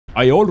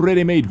I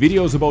already made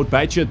videos about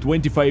BatChat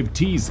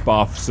 25T's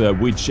buffs,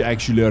 which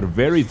actually are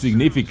very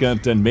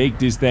significant and make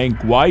this tank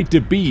quite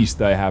a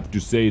beast, I have to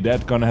say.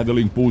 That gun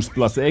handling boost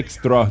plus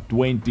extra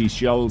 20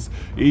 shells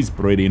is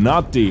pretty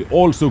nutty.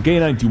 Also,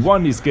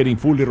 K91 is getting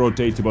fully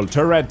rotatable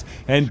turret,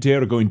 and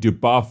they're going to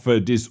buff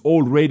this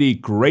already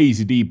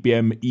crazy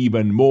DPM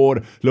even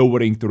more,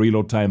 lowering the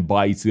reload time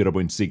by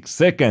 0.6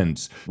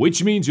 seconds.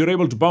 Which means you're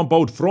able to bump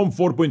out from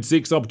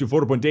 4.6 up to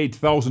 4.8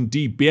 thousand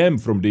DPM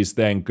from this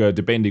tank,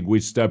 depending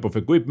which type of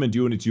equipment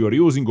units you are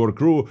using or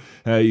crew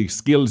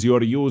skills you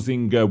are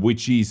using,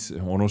 which is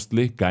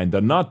honestly kinda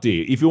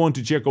nutty. If you want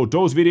to check out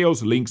those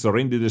videos, links are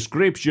in the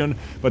description.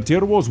 But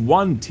there was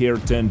one tier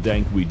 10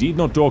 tank we did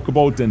not talk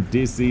about, and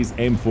this is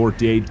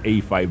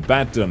M48A5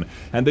 Baton.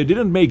 And I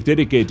didn't make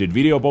dedicated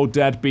video about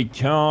that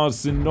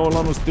because, in all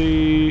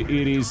honesty,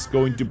 it is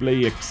going to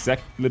play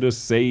exactly the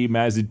same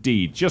as it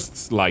did, just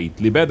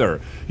slightly better.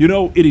 You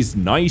know, it is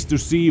nice to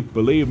see,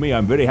 believe me,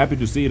 I'm very happy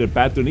to see that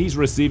Baton is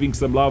receiving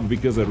some love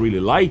because I really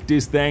like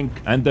this tank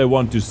and I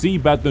want to see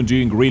Baton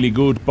doing really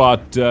good,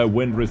 but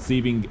when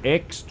receiving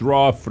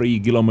extra 3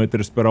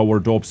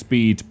 km/h top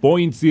speed,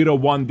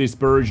 0.01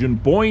 dispersion,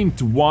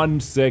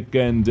 0.1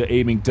 second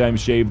aiming time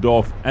shaved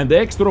off, and the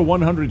extra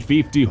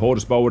 150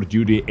 horsepower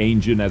duty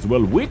engine as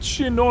well,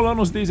 which in all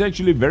honesty is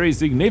actually very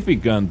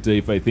significant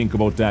if I think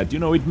about that. You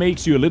know, it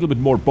makes you a little bit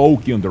more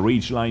pokey on the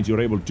reach lines.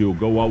 You're able to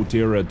go out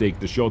here, take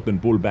the shot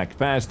and pull back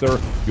faster.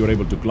 You're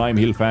able to climb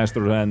hill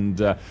faster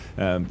and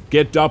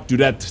get up to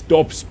that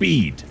top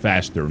speed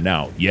faster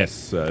now.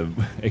 Yes,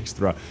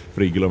 extra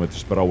 3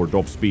 km/h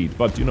top speed.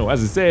 But you know,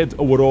 as I said,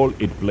 overall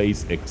it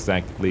plays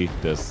exactly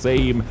the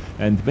same.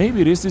 And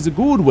maybe this is a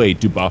good way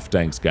to buff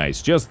tanks,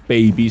 guys. Just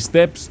baby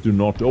steps, to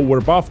not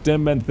overbuff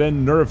them and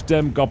then nerf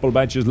them couple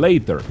batches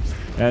later.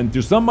 And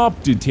to sum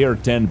up the tier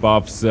 10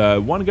 buffs,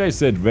 one guy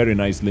said very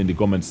nicely in the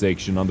comment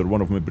section under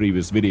one of my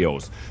previous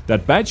videos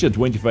that BatChat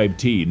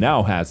 25T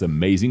now has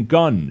amazing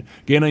gun,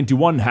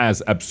 K91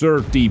 has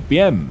absurd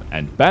DPM,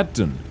 and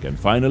Baton can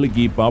finally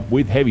keep up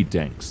with heavy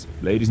tanks.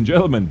 Ladies and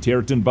gentlemen,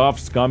 tier 10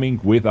 buffs coming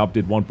with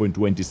update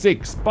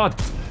 1.26,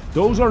 but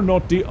those are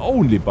not the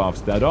only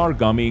buffs that are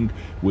coming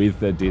with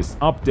this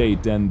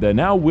update, and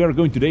now we're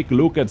going to take a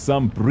look at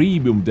some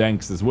premium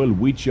tanks as well,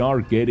 which are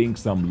getting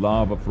some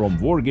love from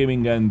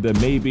Wargaming, and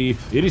maybe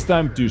it is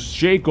time to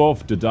shake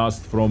off the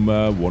dust from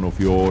one of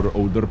your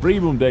older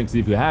premium tanks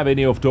if you have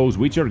any of those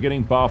which are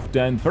getting buffed.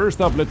 And first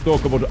up, let's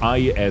talk about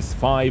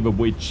IS-5,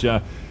 which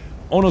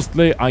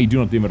honestly, I do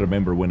not even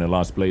remember when I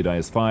last played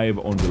IS-5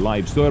 on the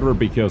live server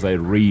because I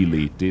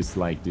really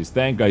dislike this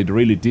tank. I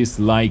really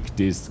dislike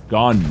this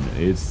gun.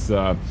 It's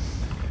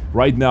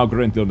right now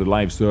currently on the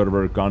live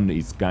server, gun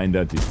is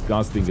kinda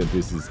disgusting and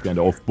this is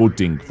kinda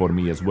off-putting for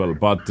me as well.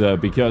 But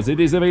because it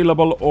is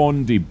available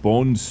on the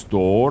Bond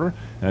store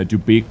to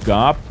pick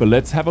up,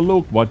 let's have a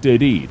look what they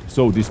did.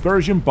 So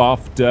dispersion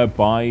buffed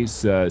by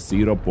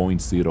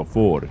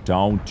 0.04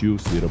 down to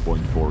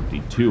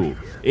 0.42.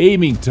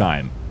 Aiming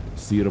time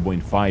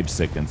 0.5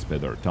 seconds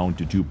better, down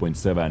to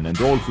 2.7,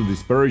 and also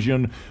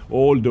dispersion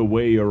all the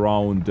way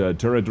around.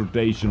 Turret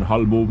rotation,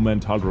 hull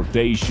movement, hull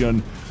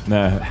rotation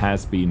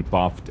has been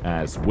buffed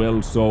as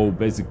well. So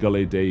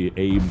basically they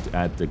aimed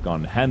at the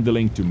gun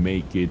handling to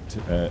make it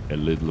a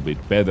little bit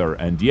better.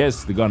 And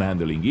yes, the gun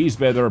handling is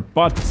better,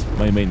 but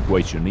my main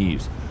question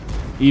is,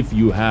 if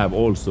you have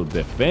also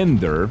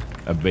Defender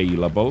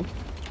available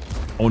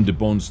on the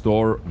Bond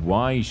store,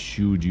 why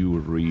should you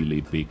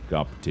really pick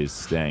up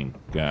this tank,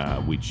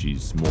 which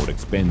is more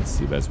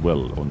expensive as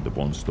well on the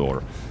Bond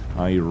store?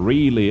 I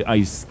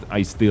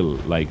still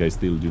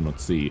do not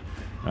see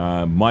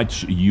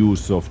much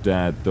use of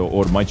that,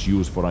 or much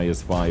use for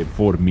IS-5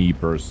 for me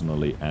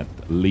personally at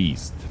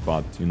least.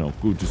 But you know,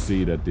 good to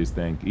see that this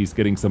tank is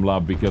getting some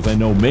love, because I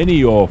know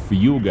many of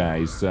you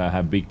guys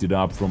have picked it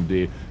up from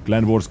the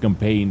Clan Wars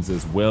campaigns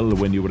as well,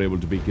 when you were able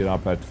to pick it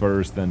up at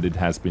first, and it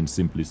has been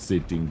simply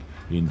sitting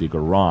in the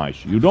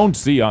garage. You don't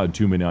see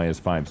too many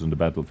IS-5s on the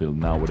battlefield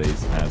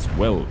nowadays as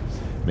well.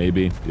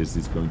 Maybe this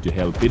is going to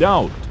help it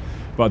out.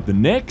 But the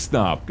next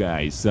up,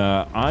 guys,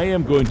 I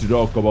am going to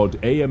talk about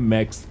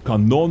AMX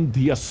Canon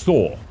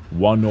d'Assaut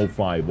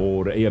 105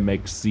 or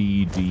AMX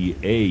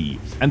CDA.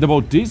 And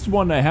about this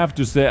one, I have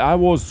to say I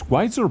was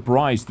quite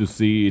surprised to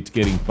see it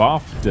getting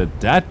buffed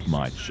that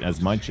much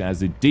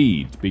as it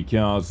did,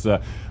 because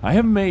I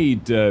have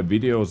made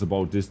videos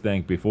about this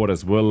tank before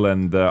as well,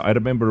 and I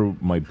remember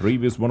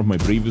one of my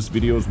previous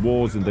videos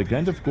was, and I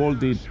kind of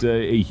called it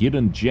a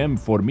hidden gem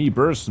for me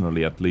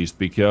personally, at least,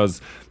 because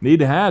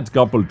it had a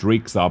couple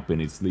tricks up in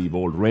its sleeve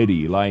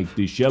already, like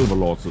the shell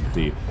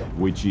velocity,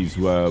 which is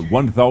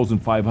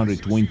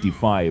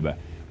 1525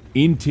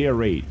 in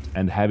tier 8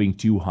 and having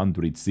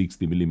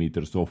 260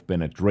 millimeters of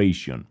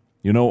penetration.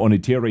 You know, on a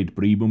tier 8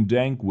 premium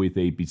tank with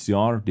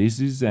APCR, this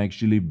is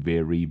actually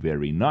very,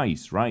 very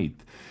nice, right?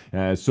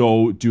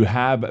 So to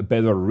have a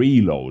better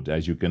reload,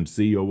 as you can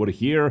see over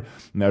here,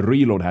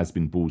 reload has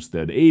been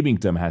boosted, aiming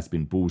time has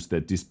been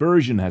boosted,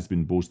 dispersion has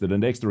been boosted,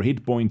 and extra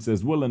hit points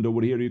as well. And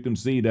over here you can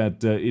see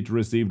that it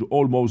received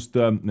almost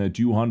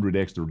 200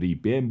 extra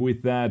DPM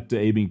with that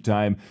aiming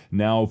time,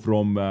 now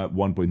from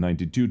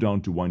 1.92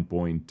 down to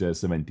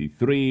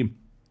 1.73.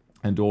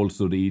 And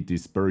also the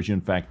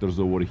dispersion factors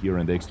over here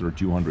and extra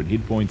 200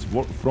 hit points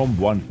from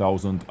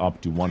 1000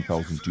 up to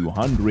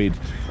 1200.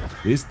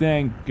 This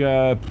tank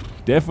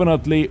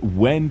definitely,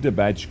 when the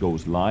batch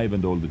goes live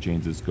and all the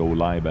changes go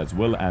live as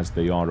well as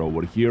they are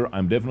over here,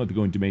 I'm definitely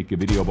going to make a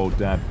video about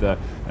that,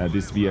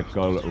 this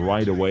vehicle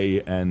right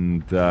away,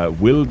 and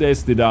we'll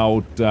test it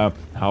out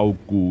how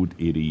good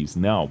it is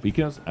now.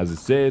 Because as I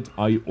said,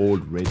 I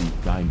already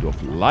kind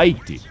of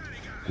liked it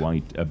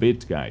quite a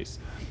bit, guys.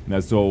 Now,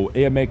 so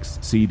AMX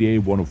CDA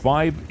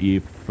 105,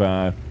 if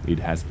it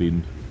has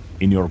been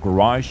in your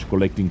garage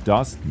collecting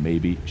dust,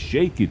 maybe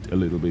shake it a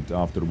little bit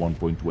after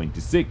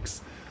 1.26.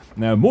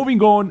 Now,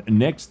 moving on,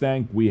 next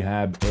tank we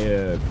have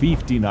a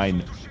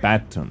 59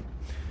 BatChat.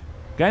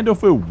 Kind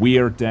of a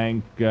weird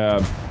tank,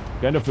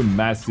 kind of a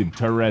massive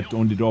turret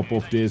on the top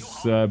of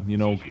this. You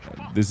know,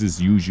 this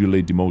is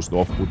usually the most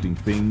off-putting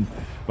thing,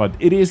 but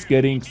it is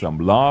getting some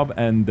love,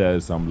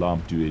 and some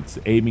love to its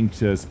aiming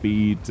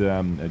speed,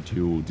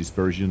 to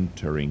dispersion,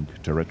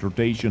 turret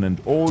rotation,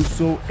 and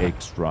also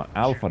extra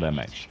alpha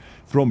damage.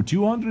 From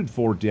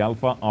 240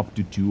 alpha up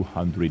to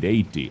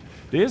 280.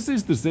 This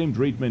is the same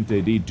treatment they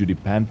did to the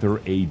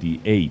Panther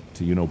 88,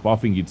 you know,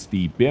 buffing its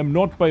DPM,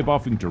 not by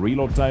buffing the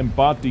reload time,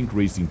 but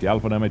increasing the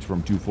alpha damage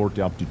from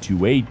 240 up to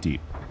 280.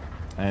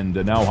 And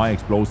now high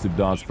explosive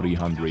does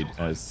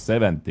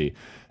 370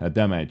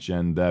 damage,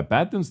 and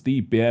BatChat's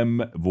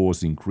DPM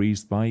was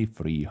increased by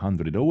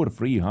 300, over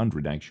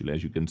 300 actually,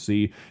 as you can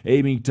see.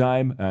 Aiming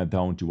time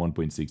down to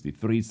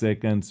 1.63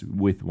 seconds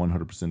with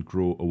 100%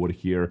 crew over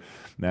here,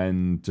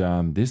 and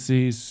this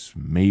is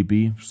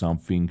maybe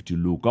something to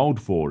look out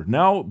for.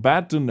 Now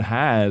BatChat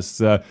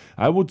has,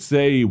 I would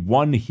say,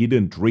 one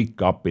hidden trick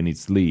up in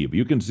its sleeve.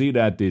 You can see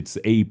that its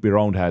AP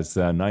round has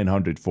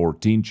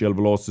 914 shell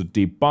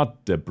velocity,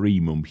 but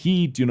premium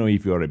heat, you know,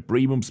 if you're a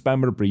premium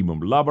spammer,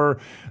 premium lover,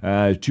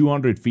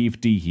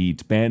 250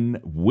 heat pen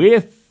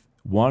with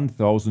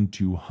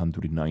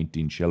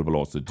 1219 shell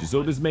velocity.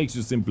 So this makes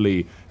you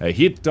simply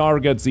hit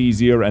targets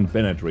easier and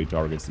penetrate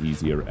targets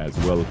easier as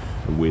well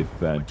with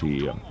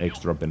the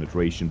extra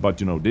penetration. But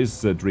you know,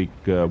 this trick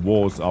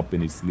was up in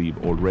his sleeve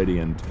already,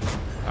 and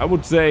I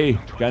would say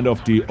kind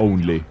of the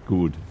only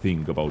good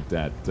thing about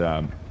that,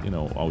 you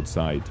know,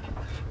 outside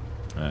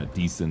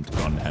decent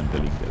gun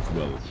handling as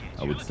well,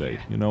 I would say.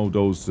 You know,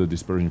 those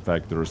dispersion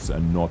factors are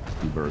not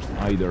the worst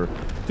either.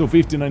 So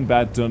 59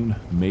 BatChat,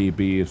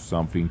 maybe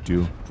something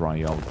to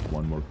try out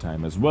one more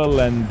time as well,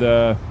 and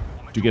to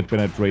get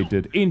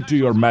penetrated into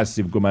your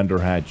massive commander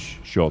hatch,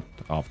 shot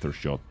after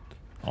shot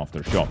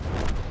after shot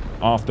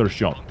after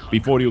shot,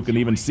 before you can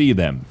even see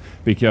them,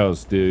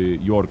 because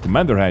your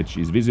commander hatch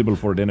is visible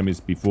for the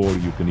enemies before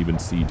you can even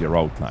see their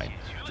outline,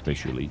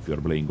 especially if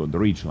you're playing on the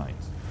reach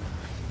lines.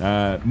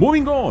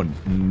 Moving on,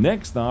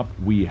 next up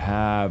we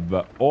have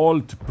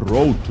Alt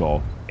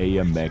Proto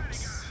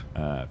AMX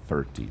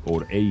 30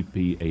 or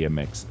AP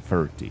AMX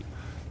 30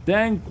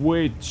 tank,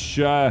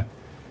 which I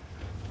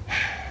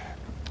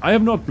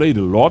have not played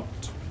a lot.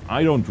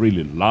 I don't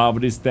really love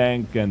this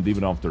tank, and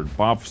even after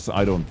buffs,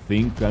 I don't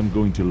think I'm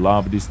going to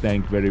love this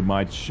tank very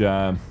much.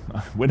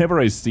 Whenever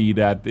I see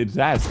that, it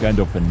has kind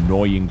of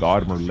annoying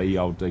armor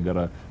layout.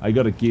 I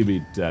gotta give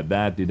it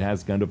that. It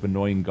has kind of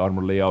annoying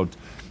armor layout.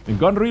 And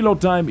gun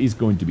reload time is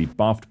going to be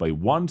buffed by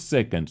 1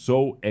 second,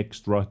 so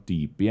extra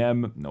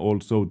DPM.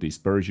 Also,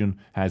 dispersion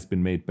has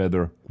been made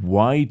better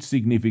quite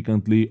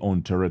significantly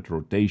on turret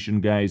rotation,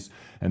 guys.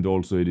 And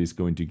also it is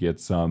going to get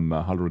some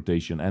hull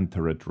rotation and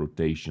turret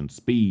rotation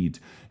speed.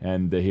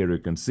 And here you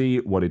can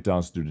see what it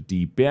does to the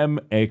DPM,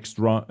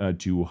 extra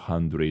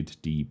 200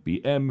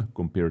 DPM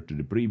compared to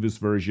the previous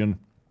version.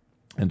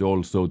 And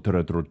also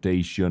turret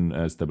rotation,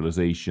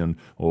 stabilization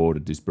or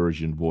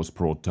dispersion was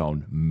brought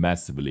down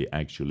massively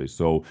actually.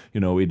 So, you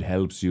know, it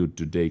helps you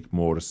to take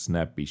more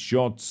snappy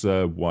shots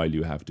while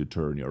you have to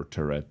turn your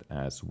turret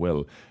as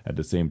well at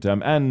the same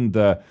time. And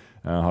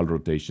hull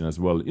rotation as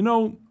well. You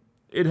know,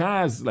 it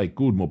has like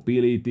good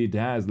mobility, it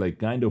has like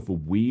kind of a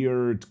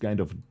weird,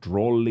 kind of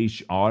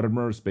trollish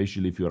armor,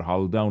 especially if you're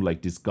hull down.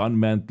 Like this gun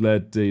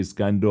mantlet is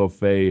kind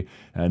of a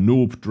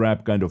noob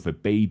trap, kind of a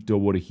bait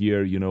over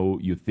here. You know,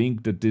 you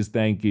think that this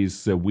tank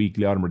is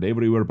weakly armored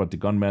everywhere, but the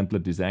gun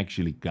mantlet is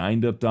actually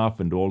kind of tough.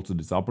 And also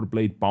this upper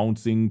plate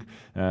bouncing,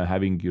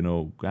 having, you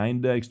know,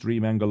 kind of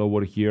extreme angle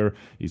over here,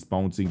 is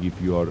bouncing if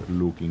you are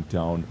looking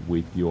down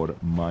with your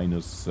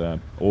minus,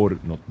 or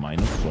not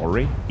minus,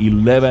 sorry,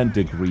 11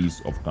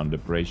 degrees of gun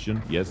depression.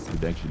 Yes,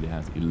 it actually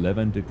has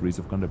 11 degrees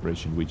of gun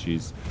depression, which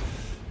is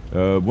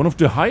one of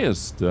the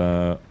highest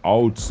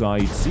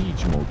outside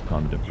siege mode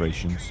gun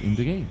depressions in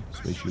the game,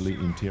 especially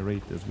in tier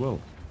 8 as well.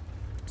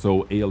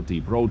 So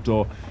ALT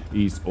Proto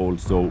is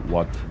also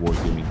what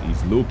Wargaming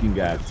is looking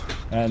at.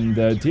 And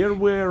there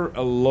were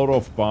a lot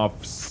of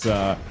buffs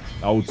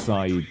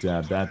outside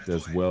that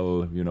as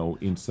well, you know,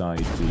 inside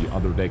the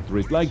other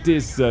directories, like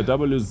this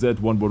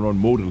WZ111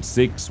 Model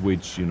 6,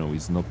 which, you know,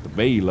 is not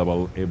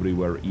available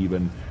everywhere,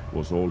 even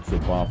was also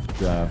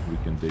buffed. We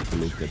can take a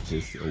look at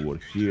this over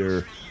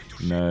here.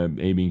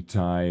 Aiming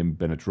time,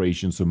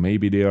 penetration, so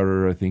maybe they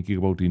are thinking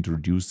about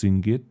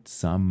introducing it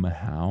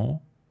somehow,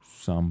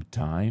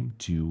 sometime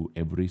to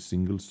every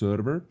single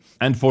server.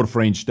 And for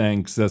French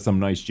tanks, some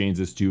nice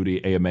changes to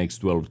the AMX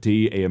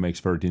 12T,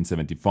 AMX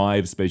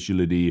 1375,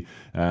 especially the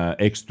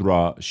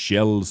extra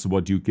shells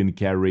what you can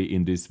carry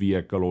in this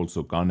vehicle.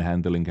 Also gun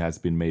handling has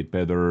been made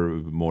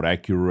better, more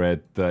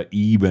accurate,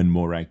 even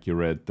more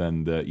accurate,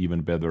 and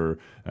even better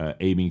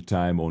aiming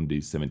time on the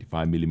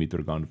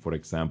 75mm gun, for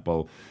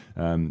example,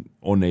 on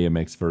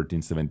AMX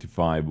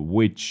 1375,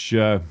 which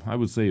I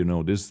would say, you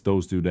know,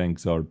 those two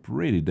tanks are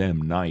pretty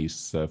damn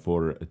nice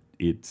for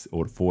its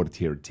or for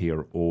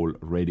tier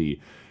already.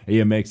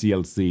 AMX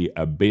ELC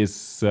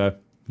Abyss,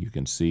 you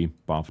can see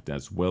buffed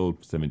as well,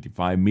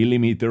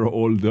 75mm,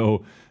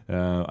 although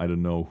I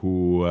don't know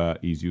who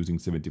is using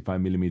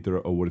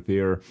 75mm over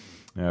there.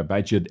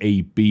 BatChat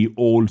AP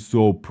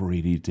also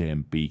pretty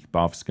damn big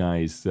buffs,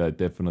 guys.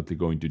 Definitely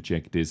going to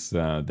check this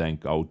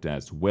tank out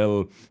as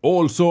well.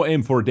 Also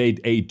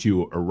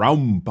M48A2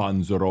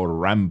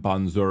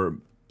 Rampanzer,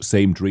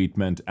 same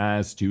treatment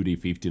as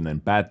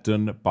 2D59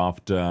 Patton,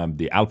 buffed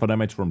the alpha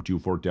damage from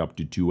 240 up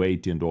to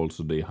 280 and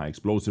also the high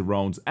explosive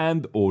rounds,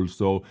 and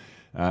also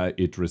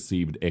it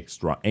received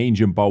extra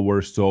engine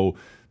power. So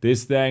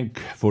this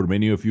tank, for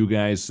many of you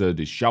guys,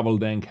 the shovel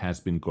tank has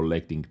been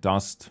collecting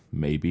dust,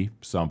 maybe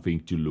something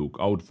to look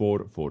out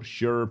for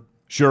sure.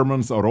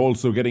 Shermans are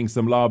also getting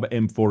some love,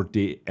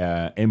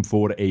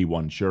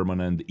 M4A1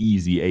 Sherman and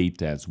Easy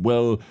 8 as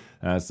well.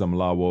 Some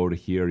love over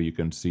here. You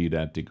can see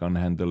that the gun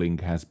handling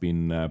has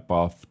been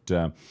buffed.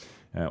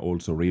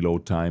 Also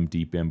reload time,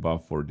 DPM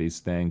buff for this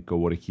tank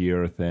over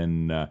here.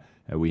 Then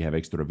we have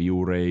extra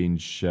view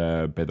range,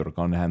 better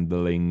gun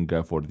handling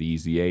for the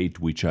Easy 8,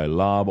 which I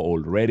love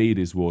already.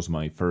 This was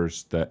my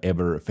first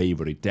ever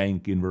favorite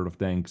tank in World of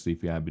Tanks,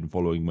 if you have been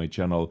following my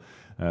channel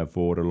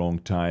for a long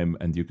time.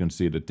 And you can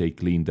see that they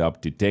cleaned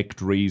up the tech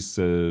trees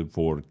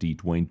for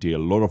T20. A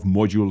lot of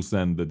modules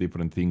and the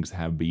different things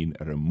have been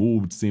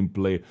removed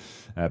simply.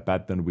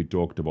 Pattern, we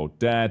talked about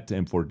that.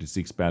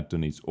 M46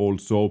 pattern is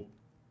also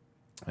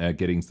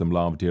getting some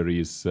love. There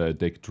is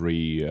tech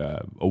tree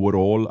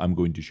overall. I'm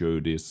going to show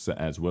you this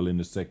as well in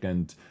a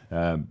second.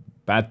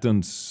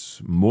 Patton's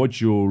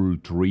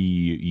module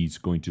tree is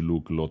going to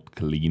look a lot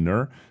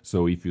cleaner.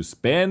 So if you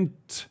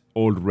spent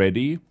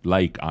already,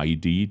 like I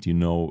did, you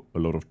know, a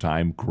lot of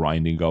time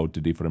grinding out the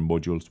different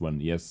modules,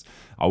 when yes,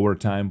 our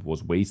time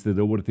was wasted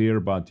over there,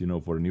 but you know,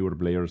 for newer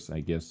players,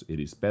 I guess it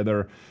is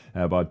better.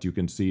 But you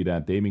can see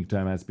that the aiming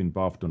time has been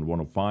buffed on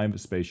 105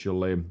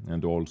 especially,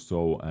 and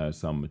also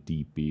some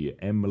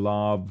DPM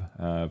love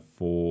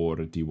for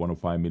the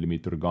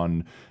 105mm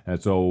gun.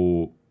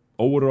 So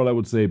overall, I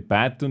would say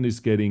Patton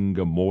is getting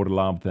more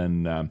love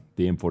than the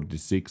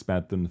M46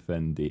 Patton,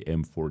 than the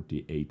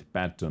M48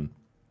 Patton.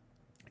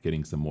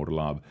 Getting some more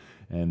love,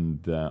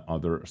 and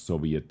other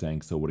Soviet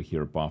tanks over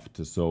here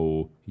buffed.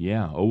 So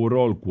yeah,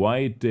 overall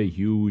quite a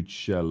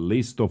huge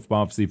list of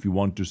buffs. If you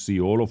want to see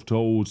all of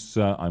those,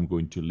 I'm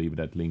going to leave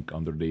that link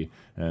under the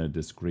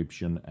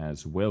description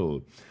as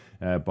well.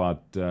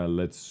 But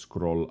let's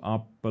scroll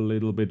up a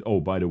little bit. Oh,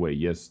 by the way,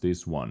 yes,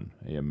 this one,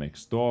 AMX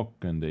stock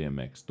and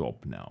AMX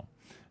top now.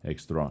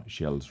 Extra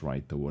shells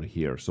right over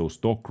here. So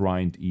stock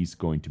grind is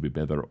going to be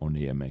better on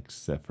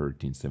AMX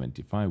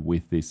 1375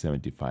 with this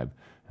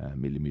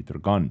 75mm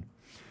gun.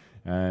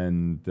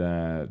 And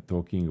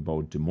talking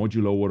about the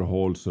module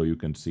overhaul, so you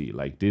can see,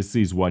 like, this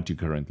is what you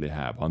currently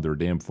have under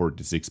the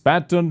M46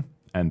 pattern,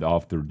 and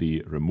after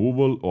the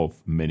removal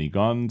of many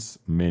guns,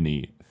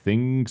 many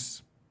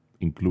things,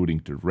 including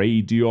the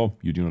radio.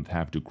 You do not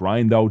have to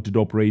grind out the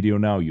top radio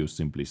now. You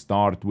simply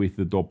start with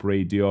the top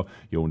radio.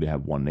 You only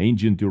have one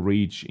engine to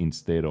reach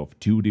instead of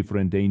two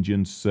different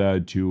engines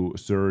to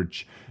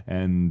search.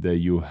 And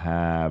you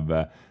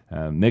have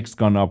next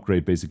gun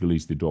upgrade basically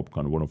is the top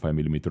gun,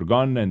 105mm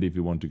gun. And if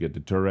you want to get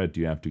the turret,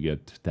 you have to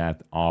get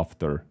that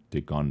after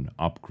the gun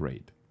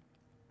upgrade.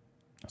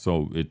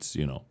 So it's,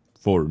 you know,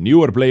 for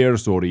newer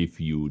players, or if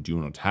you do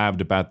not have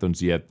the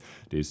patterns yet,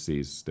 this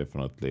is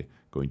definitely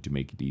going to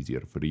make it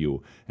easier for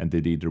you. And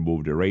they did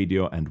remove the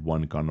radio and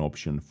one gun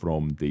option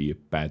from the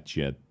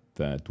BatChat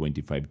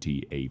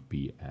 25T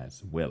AP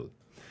as well.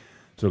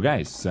 So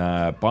guys,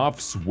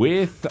 buffs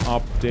with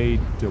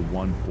update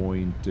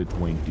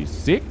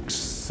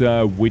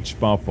 1.26. Which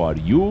buff are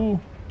you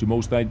the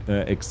most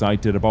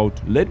excited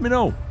about? Let me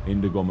know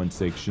in the comment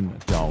section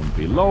down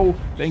below.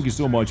 Thank you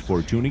so much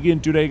for tuning in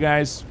today,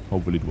 guys.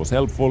 Hopefully it was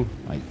helpful.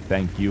 I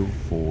thank you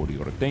for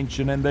your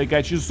attention, and I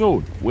catch you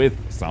soon with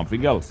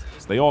something else.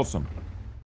 Stay awesome.